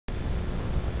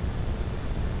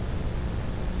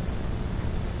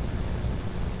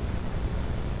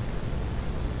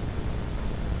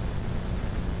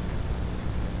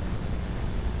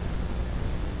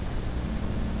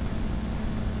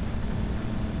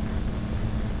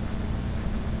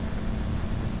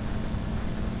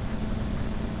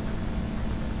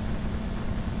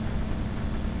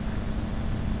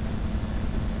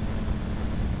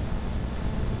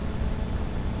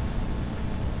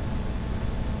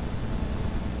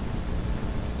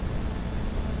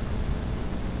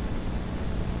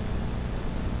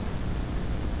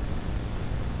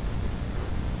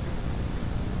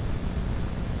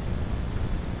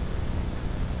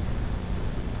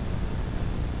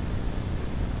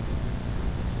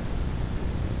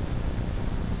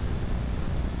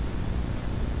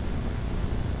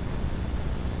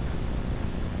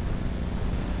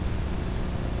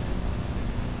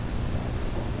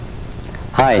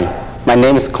Hi, my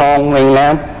name is Kwong Wing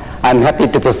Lam. I'm happy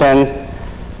to present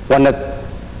one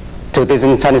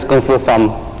traditional Chinese Kung Fu from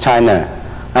China.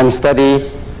 I'm studying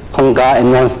Hung Gar and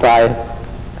Yuan style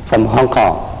from Hong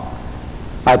Kong.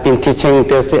 I've been teaching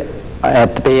this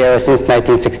at the Bay Area since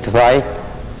 1965.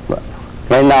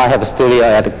 Right now I have a studio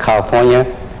at California.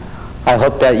 I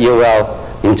hope that you will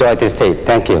enjoy this tape.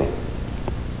 Thank you.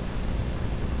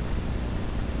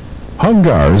 Hung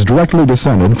Gar is directly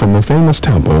descended from the famous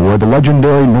temple where the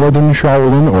legendary Northern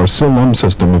Shaolin or Silum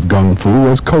system of Kung Fu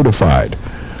was codified.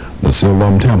 The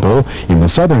Silum Temple in the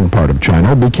southern part of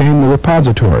China became the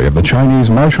repository of the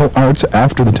Chinese martial arts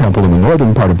after the temple in the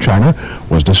northern part of China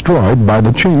was destroyed by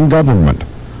the Qing government.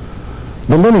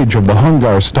 The lineage of the Hung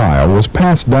Gar style was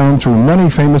passed down through many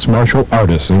famous martial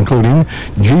artists, including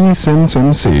Ji Sin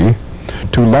Sim Si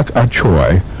to Lek Ah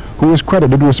Choi, who is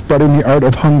credited with spreading the art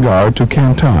of Hung Gar to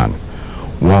Canton.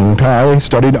 Wang Tai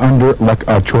studied under Lek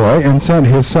Ah Choi and sent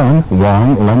his son,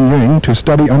 Wang Lam Ying, to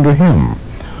study under him.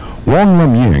 Wang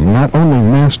Lam Ying not only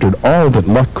mastered all that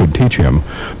Lek could teach him,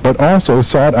 but also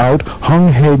sought out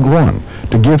Hung He Guan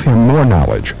to give him more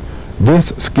knowledge. This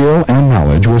skill and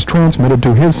knowledge was transmitted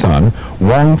to his son,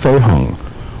 Wang Fei Hung.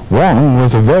 Wang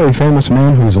was a very famous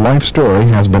man whose life story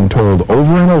has been told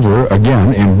over and over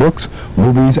again in books,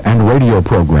 movies, and radio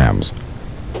programs.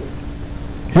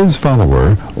 His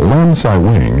follower, Lam Sai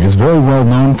Wing, is very well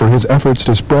known for his efforts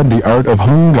to spread the art of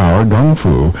Hung Gar Kung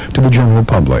Fu to the general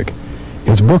public.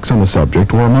 His books on the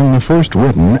subject were among the first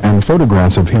written, and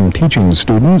photographs of him teaching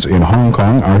students in Hong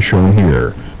Kong are shown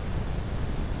here.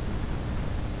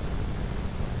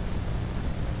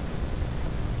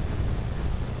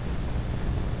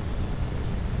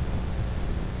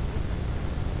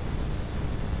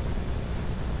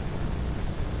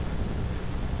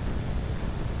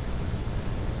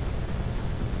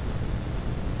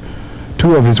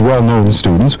 Two of his well-known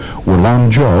students were Lam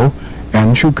Zhou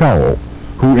and Shu Kao,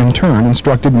 who in turn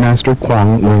instructed Master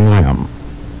Kwong Wing Lam.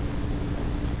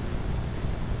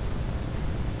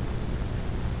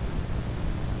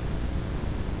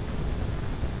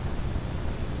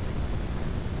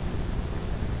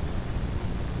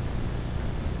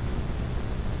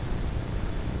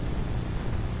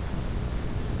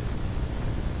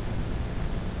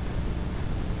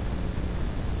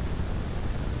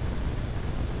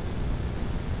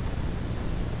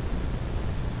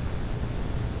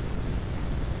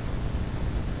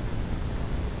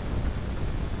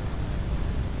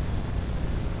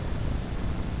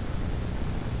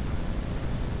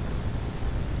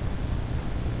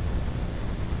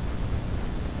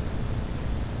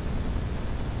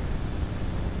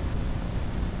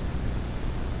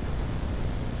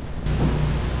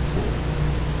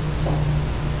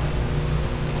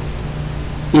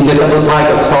 In the double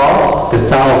tiger claw, the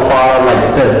sound of fire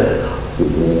like this.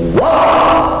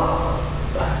 Wah!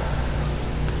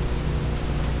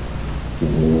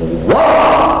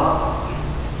 Wah!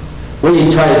 When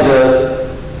you try to do this,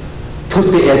 push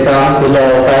the air down to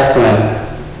lower diaphragm.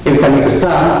 Every time you make a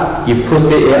sound, you push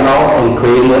the air out and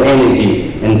create more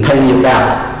energy and turn your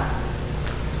back.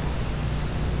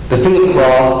 The single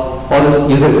claw, all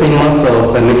using the same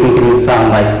muscle, but making the sound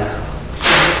like.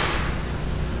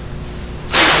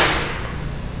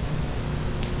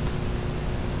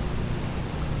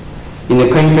 In the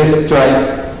clean fist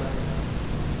strike,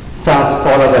 sounds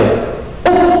far away.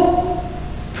 Oh!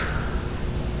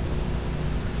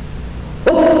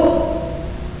 Oh!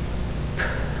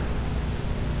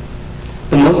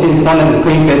 The most important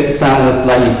clean fist sound is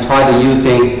like you try to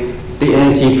using the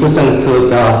energy pushing to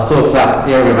the solar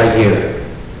plexus area right here.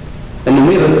 In the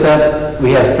middle set,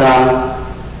 we have sound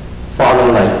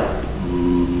following like.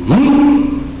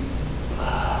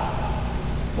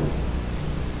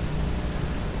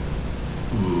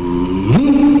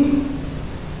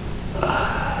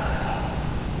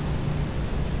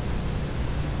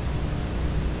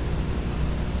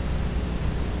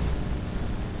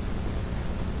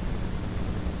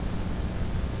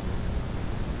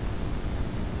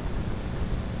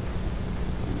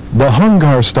 The Hung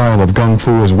Gar style of Kung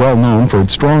Fu is well known for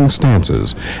its strong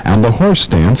stances, and the horse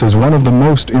stance is one of the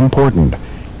most important.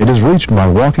 It is reached by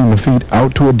walking the feet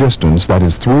out to a distance that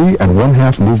is 3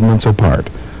 1/2 movements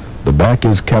apart. The back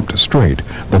is kept straight,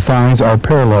 the thighs are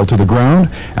parallel to the ground,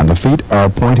 and the feet are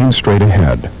pointing straight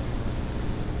ahead.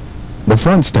 The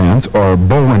front stance, or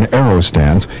bow and arrow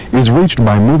stance, is reached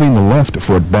by moving the left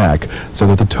foot back so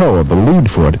that the toe of the lead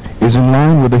foot is in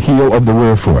line with the heel of the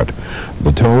rear foot.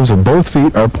 The toes of both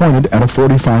feet are pointed at a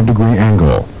 45-degree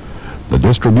angle. The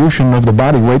distribution of the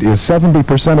body weight is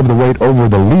 70% of the weight over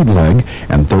the lead leg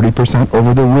and 30%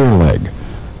 over the rear leg.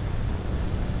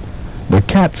 The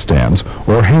cat stance,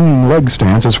 or hanging leg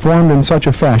stance, is formed in such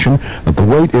a fashion that the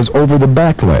weight is over the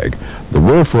back leg. The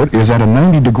rear foot is at a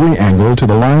 90-degree angle to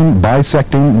the line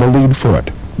bisecting the lead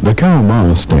foot. The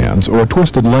cow-moo stance, or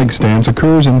twisted leg stance,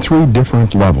 occurs in 3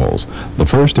 different levels. The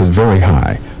first is very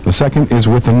high, the second is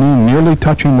with the knee nearly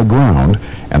touching the ground,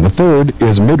 and the third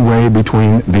is midway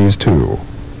between these two.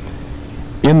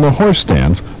 In the horse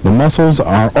stance, the muscles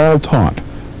are all taut.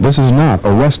 This is not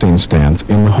a resting stance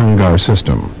in the Hung Gar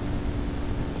system.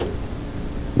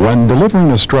 When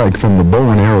delivering a strike from the bow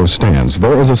and arrow stance,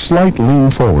 there is a slight lean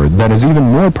forward that is even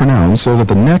more pronounced so that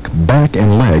the neck, back,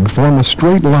 and leg form a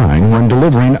straight line when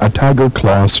delivering a tiger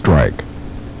claw strike.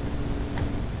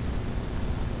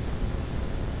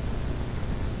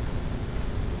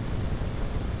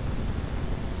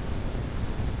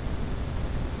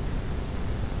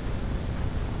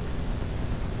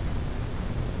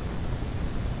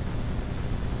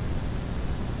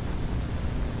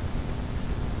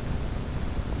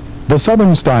 The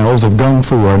southern styles of Gung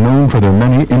Fu are known for their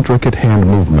many intricate hand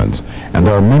movements, and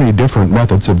there are many different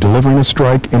methods of delivering a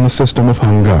strike in the system of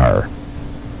Hung Gar.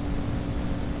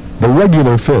 The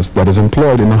regular fist that is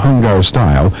employed in the Hung Gar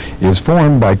style is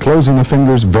formed by closing the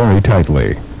fingers very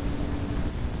tightly.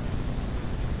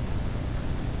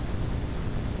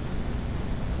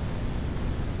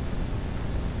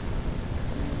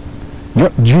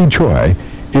 Yup Ji Choi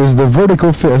is the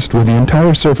vertical fist with the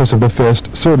entire surface of the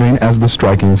fist serving as the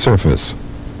striking surface.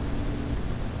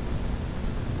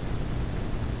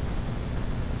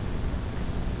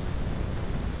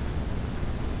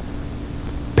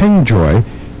 Ping Joy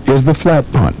is the flat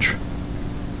punch.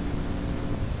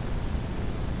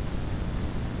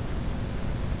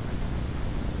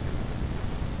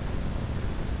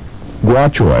 Gua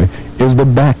Choi is the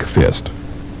back fist.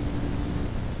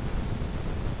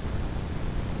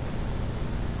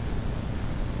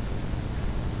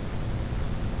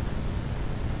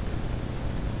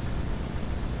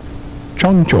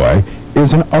 Chung Choi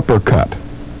is an uppercut.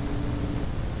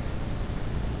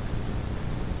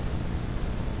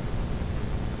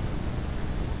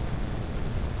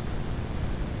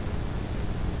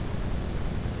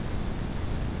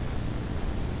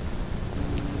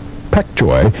 Pek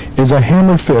Choi is a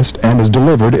hammer fist and is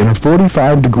delivered in a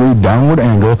 45-degree downward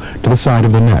angle to the side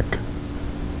of the neck.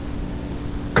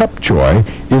 Cup Choi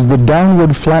is the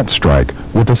downward flat strike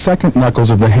with the second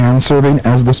knuckles of the hand serving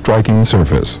as the striking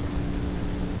surface.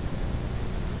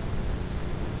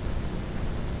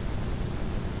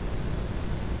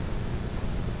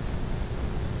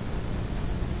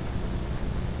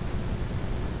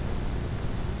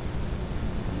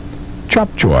 Chop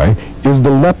Choi is the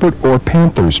leopard or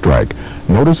panther strike.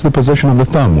 Notice the position of the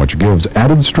thumb, which gives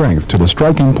added strength to the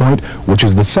striking point, which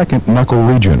is the second knuckle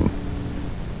region.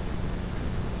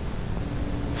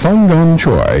 Feng Gan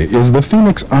Choi is the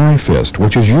phoenix eye fist,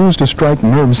 which is used to strike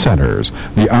nerve centers,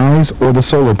 the eyes or the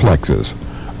solar plexus.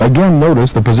 Again,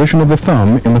 notice the position of the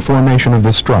thumb in the formation of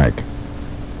the strike.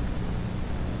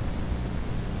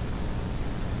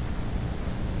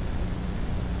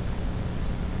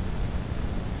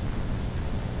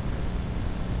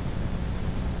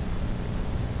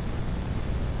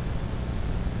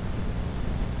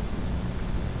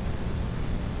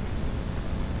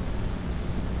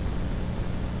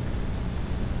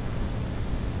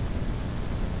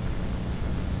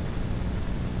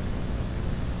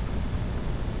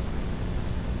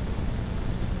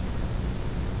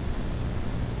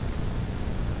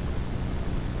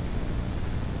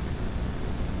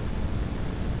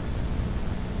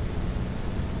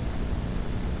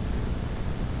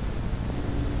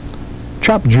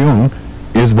 Chop Jung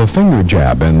is the finger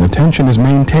jab, and the tension is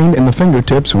maintained in the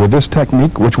fingertips with this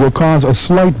technique, which will cause a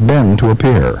slight bend to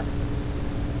appear.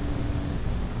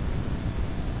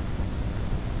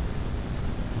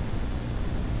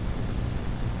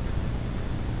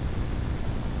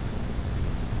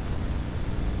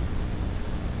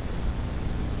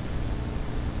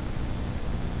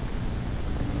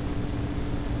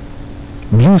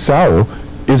 Bu Sao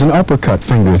is an uppercut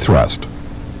finger thrust.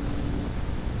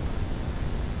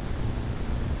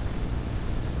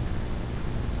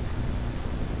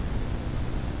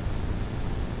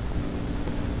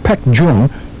 Pek Jung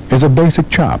is a basic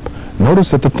chop.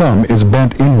 Notice that the thumb is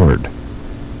bent inward.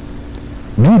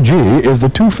 Bu Ji is the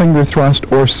two-finger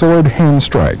thrust or sword hand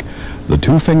strike. The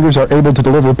two fingers are able to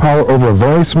deliver power over a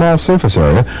very small surface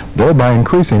area, thereby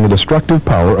increasing the destructive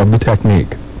power of the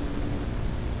technique.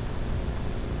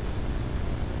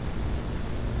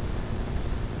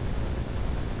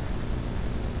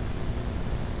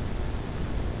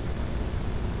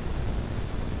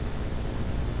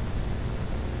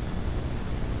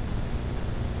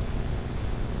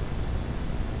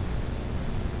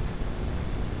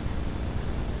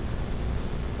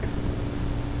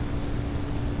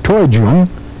 Toi Jung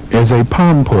is a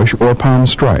palm push or palm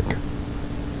strike.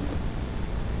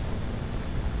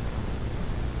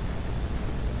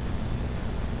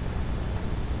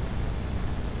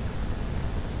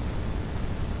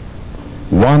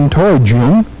 Wan Toi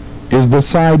Jung is the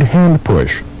side hand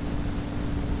push.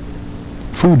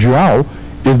 Fu Jiao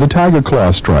is the tiger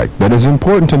claw strike. That is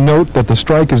important to note that the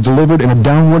strike is delivered in a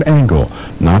downward angle,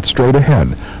 not straight ahead.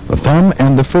 The thumb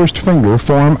and the first finger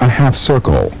form a half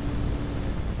circle.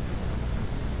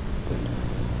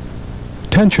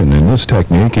 Tension in this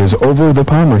technique is over the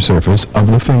palmar surface of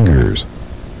the fingers.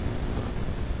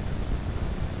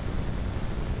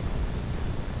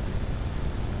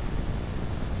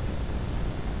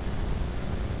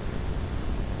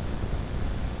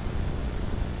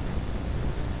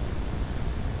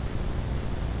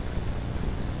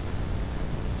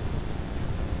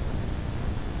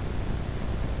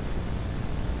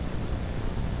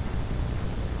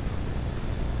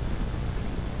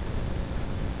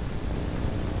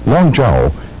 Long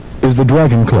Jiao is the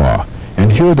dragon claw, and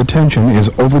here the tension is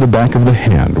over the back of the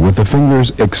hand with the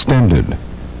fingers extended.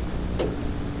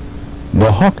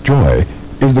 The Hawk Joy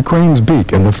is the crane's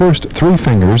beak, and the first three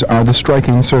fingers are the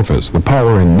striking surface. The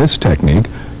power in this technique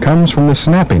comes from the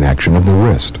snapping action of the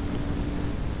wrist.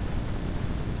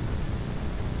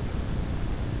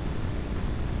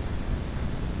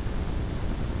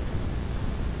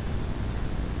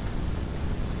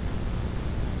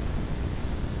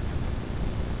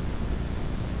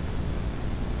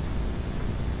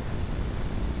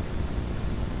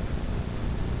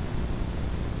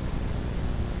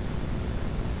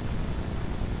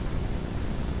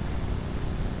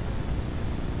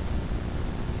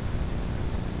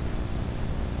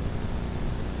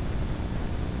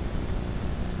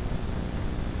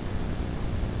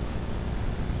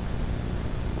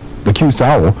 The Q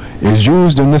Sao is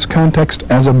used in this context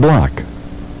as a block.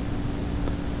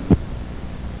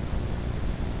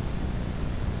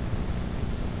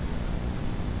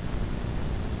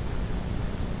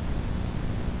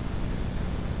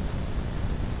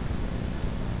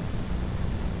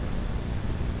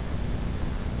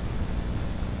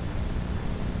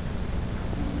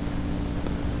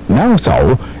 Nao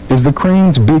Sao is the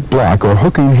crane's beak block or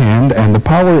hooking hand, and the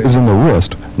power is in the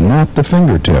wrist, not the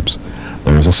fingertips.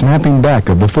 There is a snapping back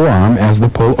of the forearm as the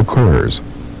pull occurs.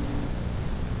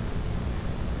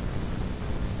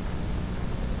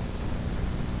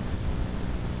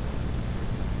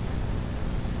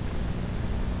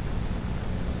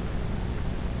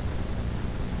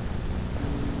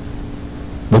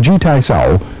 The Ji Tai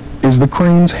Sao is the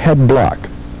crane's head block.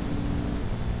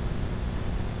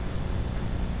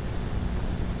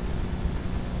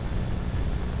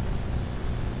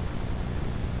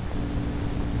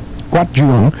 Guat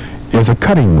Jung is a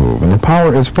cutting move, and the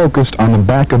power is focused on the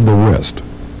back of the wrist.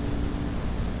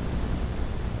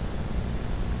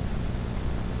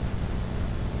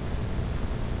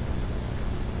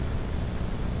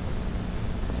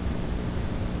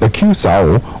 The Q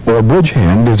Sao, or bridge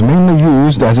hand, is mainly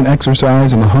used as an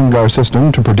exercise in the Hung Gar system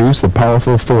to produce the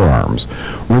powerful forearms.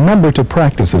 Remember to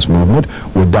practice this movement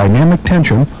with dynamic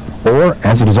tension, or,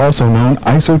 as it is also known,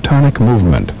 isotonic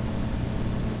movement.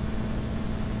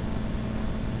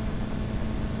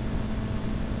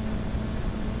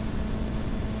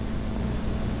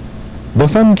 The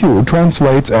Fen Q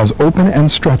translates as open and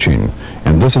stretching,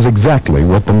 and this is exactly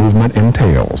what the movement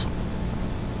entails.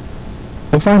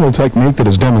 The final technique that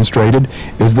is demonstrated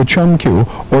is the Chum Q,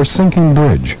 or sinking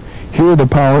bridge. Here the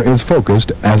power is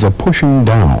focused as a pushing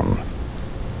down.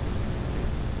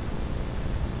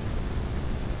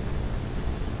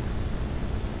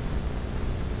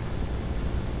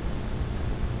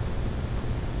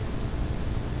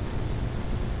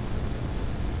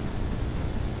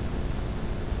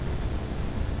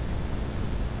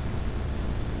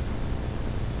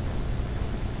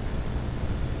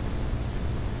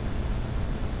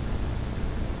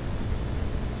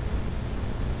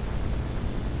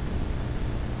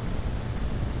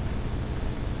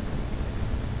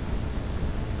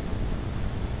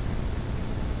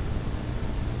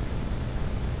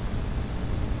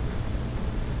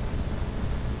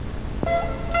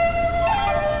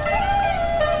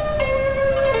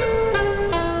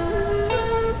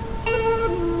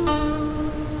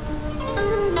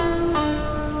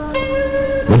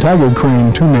 The Tiger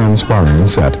Crane two-man sparring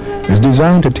set is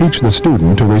designed to teach the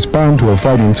student to respond to a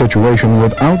fighting situation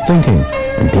without thinking,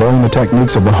 employing the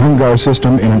techniques of the Hung Gar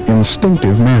system in an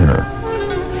instinctive manner.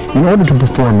 In order to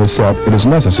perform this set, it is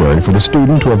necessary for the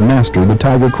student to have mastered the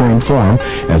Tiger Crane form,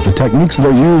 as the techniques that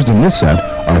are used in this set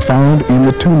are found in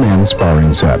the two-man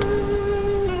sparring set.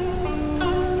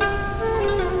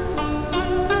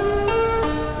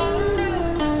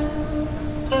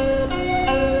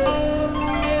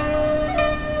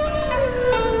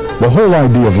 The whole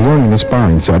idea of learning a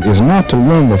sparring set is not to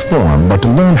learn the form, but to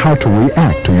learn how to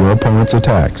react to your opponent's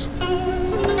attacks.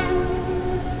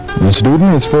 The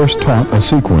student is first taught a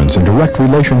sequence in direct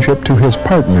relationship to his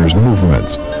partner's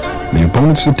movements. The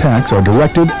opponent's attacks are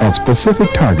directed at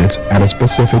specific targets at a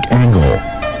specific angle.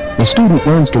 The student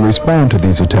learns to respond to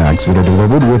these attacks that are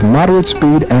delivered with moderate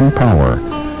speed and power.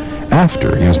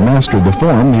 After he has mastered the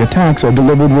form, the attacks are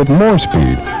delivered with more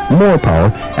speed, more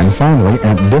power, and finally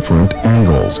at different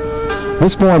angles.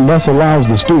 This form thus allows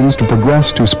the students to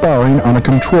progress to sparring on a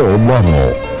controlled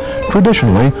level.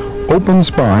 Traditionally, open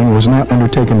sparring was not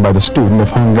undertaken by the student of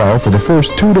Hung Gar for the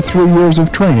first 2 to 3 years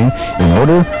of training in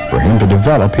order for him to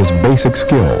develop his basic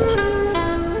skills.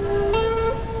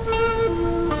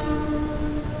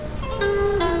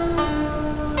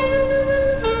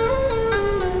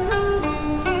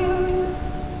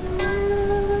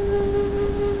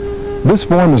 This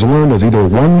form is learned as either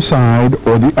one side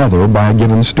or the other by a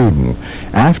given student.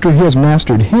 After he has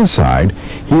mastered his side,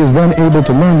 he is then able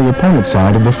to learn the opponent's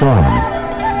side of the form.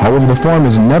 However, the form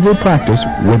is never practiced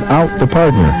without the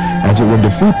partner, as it would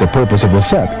defeat the purpose of the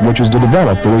set, which is to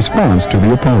develop the response to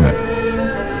the opponent.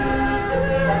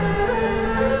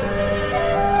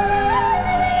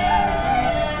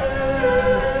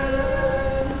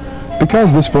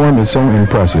 Because this form is so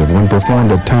impressive when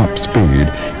performed at top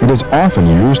speed, it is often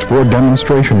used for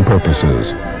demonstration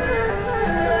purposes.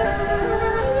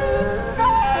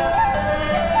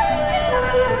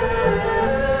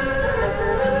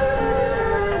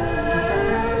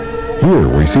 Here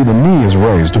we see the knee is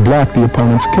raised to block the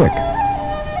opponent's kick.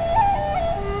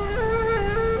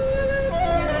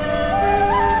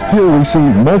 Here we see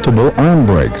multiple arm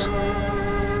breaks.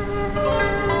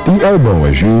 The elbow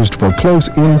is used for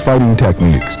close-in fighting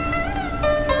techniques.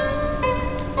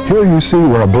 Here you see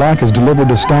where a block is delivered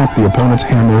to stop the opponent's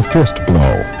hammer fist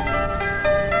blow.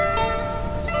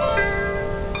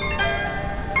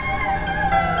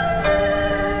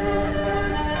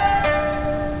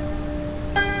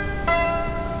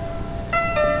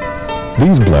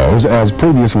 These blows, as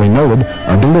previously noted,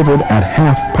 are delivered at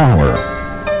half power.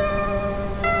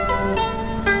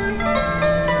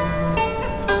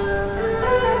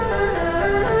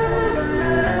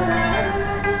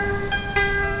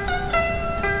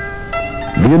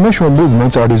 The initial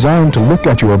movements are designed to look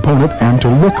at your opponent and to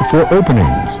look for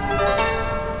openings.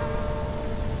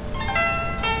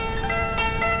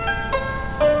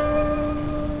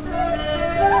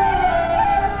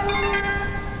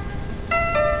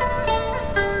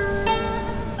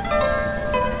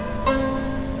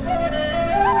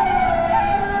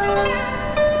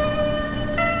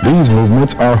 These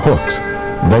movements are hooks.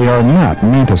 They are not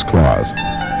mantis claws.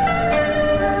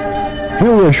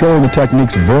 Here we are showing the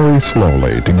techniques very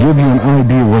slowly to give you an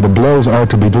idea where the blows are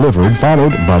to be delivered,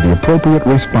 followed by the appropriate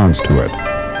response to it.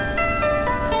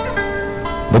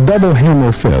 The double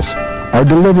hammer fists are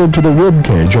delivered to the rib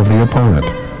cage of the opponent.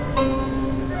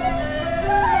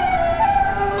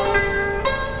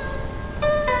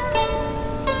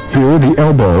 Here the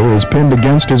elbow is pinned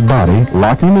against his body,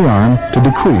 locking the arm to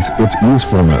decrease its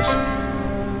usefulness.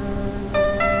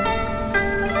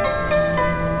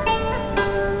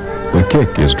 The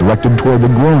kick is directed toward the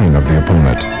groin of the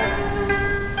opponent.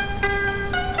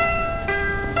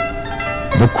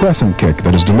 The crescent kick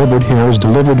that is delivered here is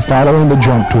delivered following the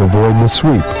jump to avoid the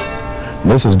sweep.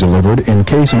 This is delivered in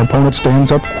case an opponent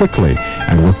stands up quickly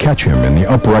and will catch him in the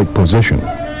upright position.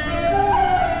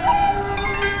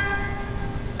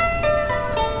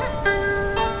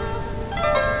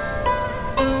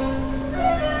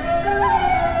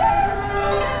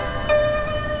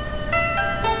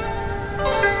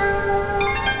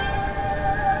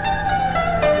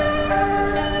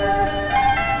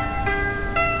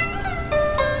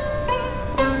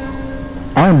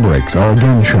 Arm breaks are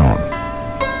again shown.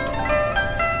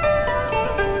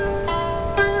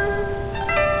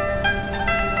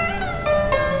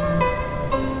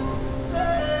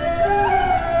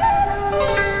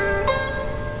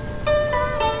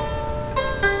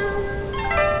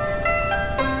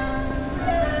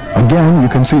 Again, you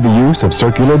can see the use of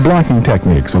circular blocking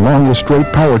techniques along with straight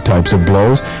power types of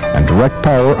blows and direct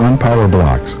power on power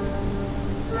blocks.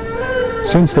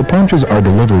 Since the punches are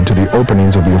delivered to the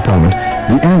openings of the opponent,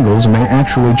 the angles may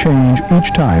actually change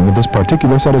each time that this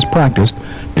particular set is practiced,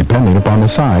 depending upon the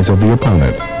size of the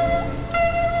opponent.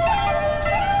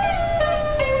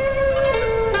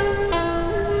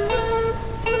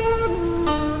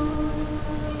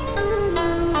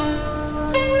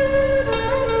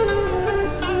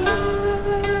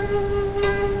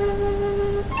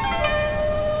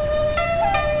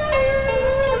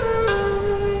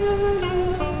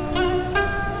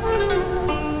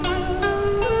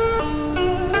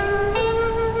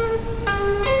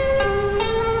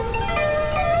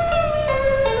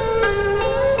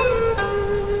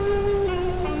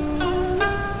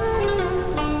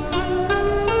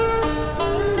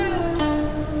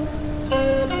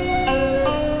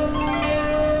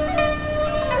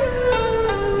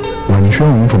 When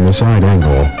shown from the side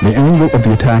angle, the angle of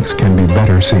the attacks can be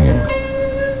better seen.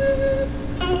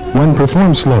 When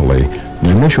performed slowly, the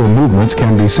initial movements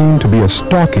can be seen to be a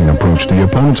stalking approach to the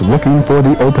opponents looking for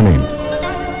the opening.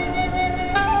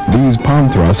 These palm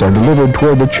thrusts are delivered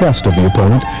toward the chest of the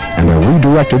opponent and are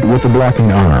redirected with the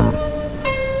blocking arm.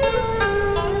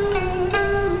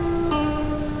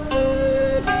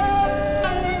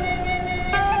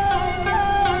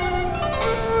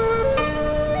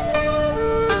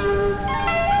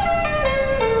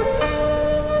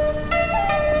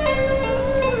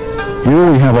 Here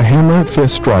we have a hammer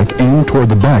fist strike aimed toward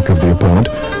the back of the opponent,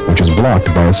 which is blocked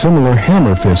by a similar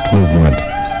hammer fist movement.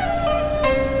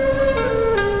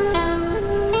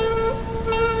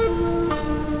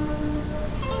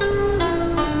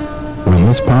 When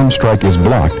this palm strike is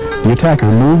blocked, the attacker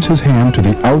moves his hand to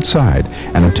the outside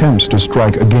and attempts to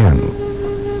strike again.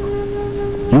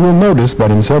 You will notice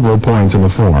that in several points in the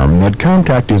form that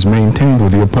contact is maintained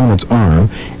with the opponent's arm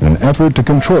in an effort to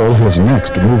control his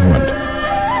next movement.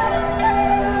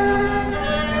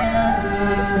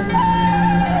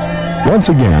 Once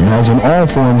again, as in all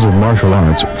forms of martial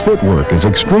arts, footwork is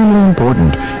extremely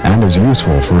important and is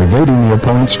useful for evading the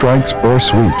opponent's strikes or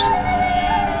sweeps.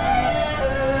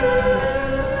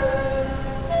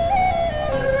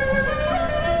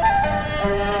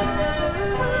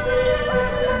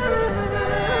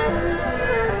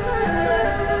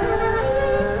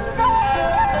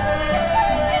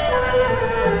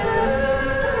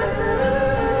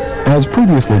 As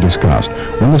previously discussed,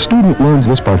 when the student learns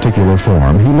this particular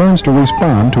form, he learns to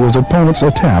respond to his opponent's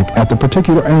attack at the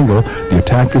particular angle the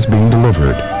attack is being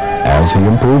delivered. As he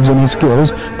improves in his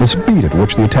skills, the speed at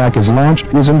which the attack is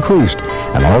launched is increased,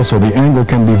 and also the angle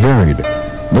can be varied.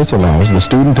 This allows the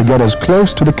student to get as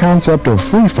close to the concept of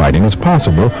free fighting as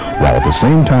possible, while at the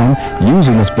same time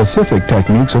using the specific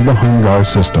techniques of the Hung Gar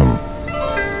system.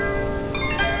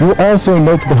 You will also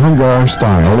note that the Hung Gar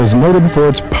style is noted for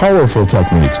its powerful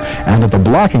techniques, and that the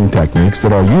blocking techniques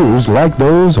that are used, like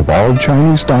those of all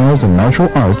Chinese styles and martial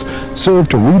arts, serve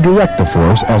to redirect the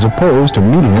force as opposed to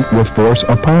meeting it with force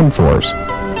upon force.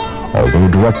 Although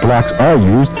direct blocks are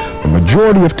used, the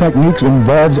majority of techniques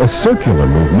involves a circular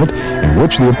movement in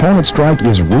which the opponent's strike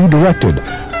is redirected,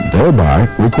 thereby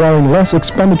requiring less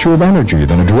expenditure of energy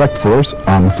than a direct force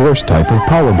on force type of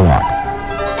power block.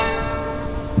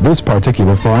 This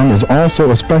particular form is also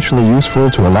especially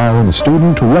useful to allow the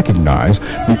student to recognize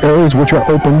the areas which are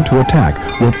open to attack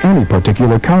with any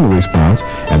particular counter-response,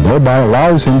 and thereby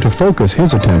allows him to focus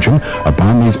his attention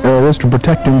upon these areas to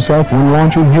protect himself when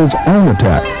launching his own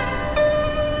attack.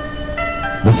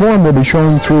 The form will be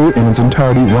shown through in its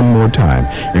entirety one more time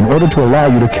in order to allow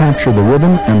you to capture the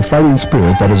rhythm and fighting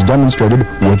spirit that is demonstrated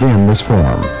within this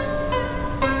form.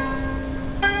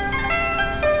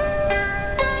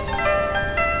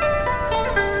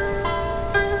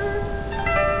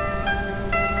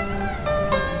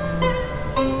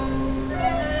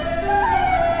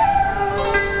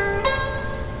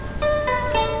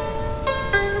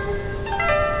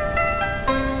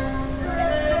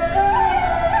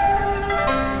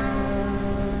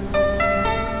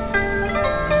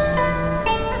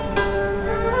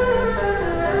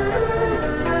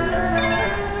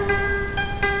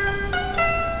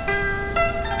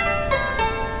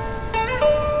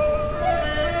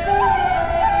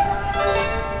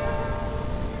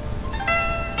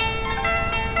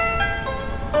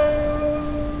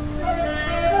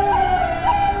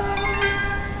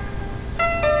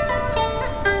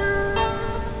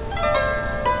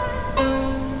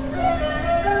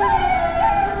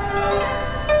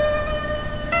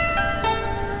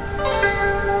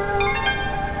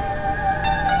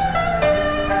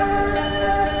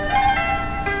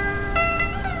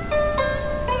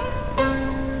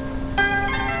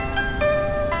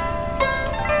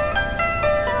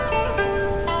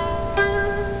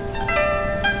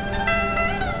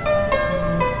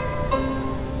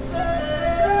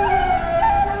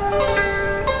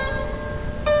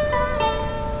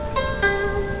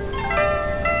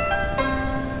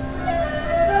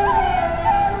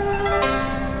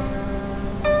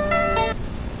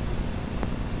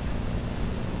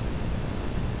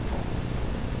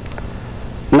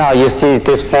 Now you see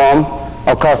this form.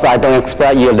 Of course, I don't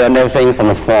expect you learn everything from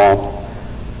the form.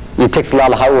 It takes a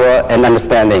lot of hard work and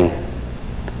understanding.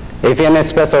 If you have any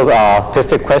special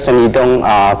specific question you don't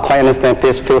quite understand,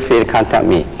 please feel free to contact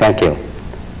me. Thank you.